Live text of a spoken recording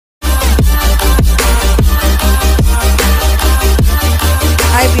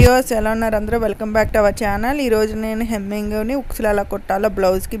Viewers ఎలా ఉన్నారు అందరూ welcome back to our channel. ఈ రోజు నేను హెమ్మింగ్ ని ఉక్సులు ఎలా కొట్టాలో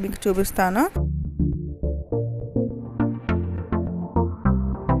బ్లౌజ్ కి మీకు చూపిస్తాను।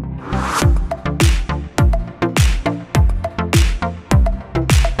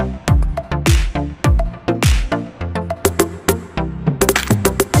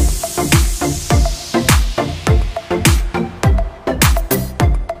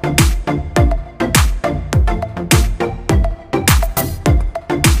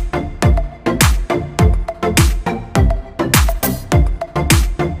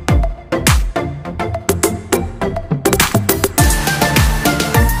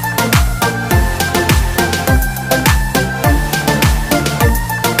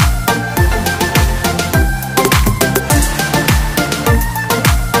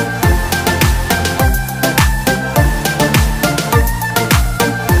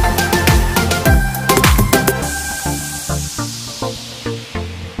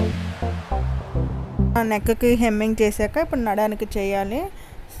 నెక్ కి హెమ్మింగ్ చేశాక ఇప్పుడు నడానికి చేయాలి।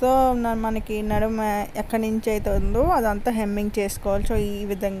 సో మనకి నడుమ ఎక్కడి నుంచి అయితే ఉందో అదంతా హెమ్మింగ్ చేసుకోవాలి। సో ఈ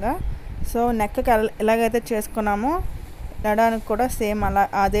విధంగా సో నెక్ కి ఎలాగైతే చేసుకున్నామో నడానికి కూడా సేమ్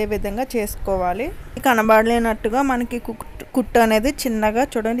అదే విధంగా చేసుకోవాలి। కనబడలేనట్టుగా మనకి కుట్టు అనేది చిన్నగా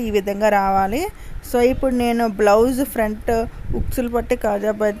చూడండి ఈ విధంగా రావాలి। సో ఇప్పుడు నేను బ్లౌజ్ ఫ్రంట్ ఉక్సులు పట్టి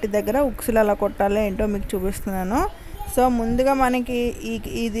కాజా పట్టి దగ్గర ఉక్సులు ఎలా కొట్టాలో ఏంటో మీకు చూపిస్తున్నాను। సో ముందుగా మనకి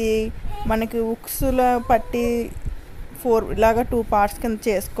ఇది మనకి ఉక్సుల పట్టి 4 ఇలాగా 2 పార్ట్స్ కింద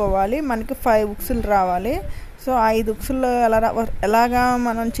చేసుకోవాలి। మనకి 5 ఉక్సులు రావాలి। సో 5 ఉక్సులు ఎలాగా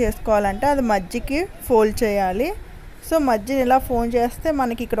మనం చేసుకోవాలంటే అది మధ్యకి ఫోల్డ్ చేయాలి। సో మధ్యని ఇలా ఫోల్డ్ చేస్తే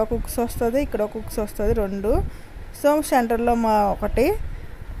మనకి ఇక్కడ ఒక ఉక్స్ వస్తుంది, ఇక్కడ ఒక ఉక్స్ వస్తుంది 2। సో సెంటర్లో ఒకటి,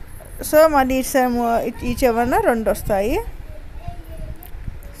 సో మరి ఈ చివరన 2 వస్తాయి।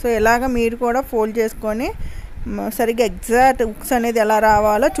 సో ఇలాగ మీరు కూడా ఫోల్డ్ చేసుకొని సరిగ్గా ఎగ్జాక్ట్ ఉక్స్ అనేది ఎలా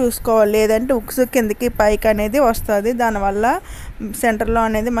రావాలో చూసుకోవాలి, లేదంటే ఉక్స్ కిందకి పైకి అనేది వస్తుంది। దానివల్ల సెంటర్లో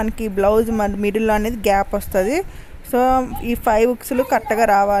అనేది మనకి బ్లౌజ్ మిడిల్లో అనేది గ్యాప్ వస్తుంది। సో ఈ 5 ఉక్స్లు కరెక్ట్గా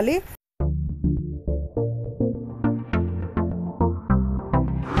రావాలి।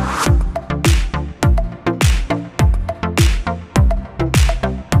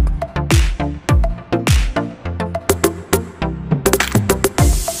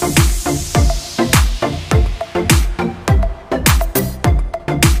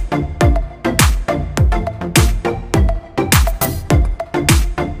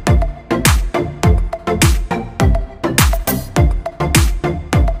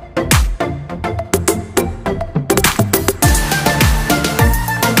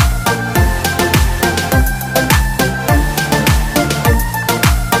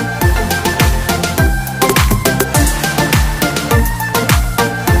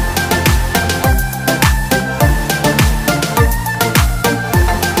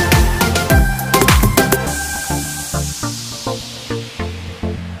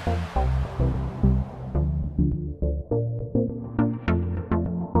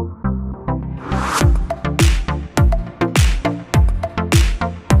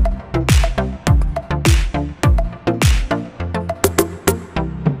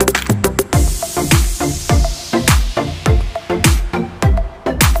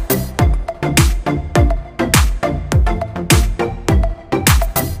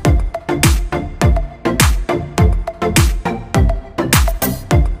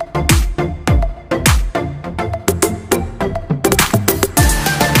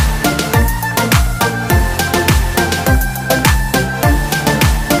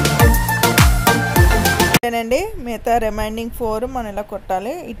 అండి మిగతా రిమైనింగ్ 4 మనం ఇలా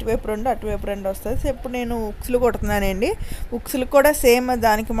కొట్టాలి। ఇటువైపు 2 అటువైపు 2 వస్తుంది। సో ఇప్పుడు నేను ఉక్సులు కొడుతున్నానండి। ఉక్సులు కూడా సేమ్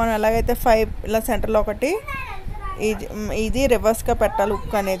దానికి మనం ఎలాగైతే 5 ఇలా సెంటర్లో ఒకటి ఇది రివర్స్గా పెట్టాలి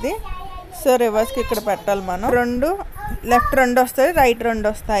ఉక్ అనేది। సో రివర్స్కి ఇక్కడ పెట్టాలి మనం 2 లెఫ్ట్ 2 వస్తాయి, రైట్ 2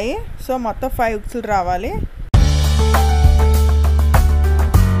 వస్తాయి। సో మొత్తం 5 ఉక్సులు రావాలి।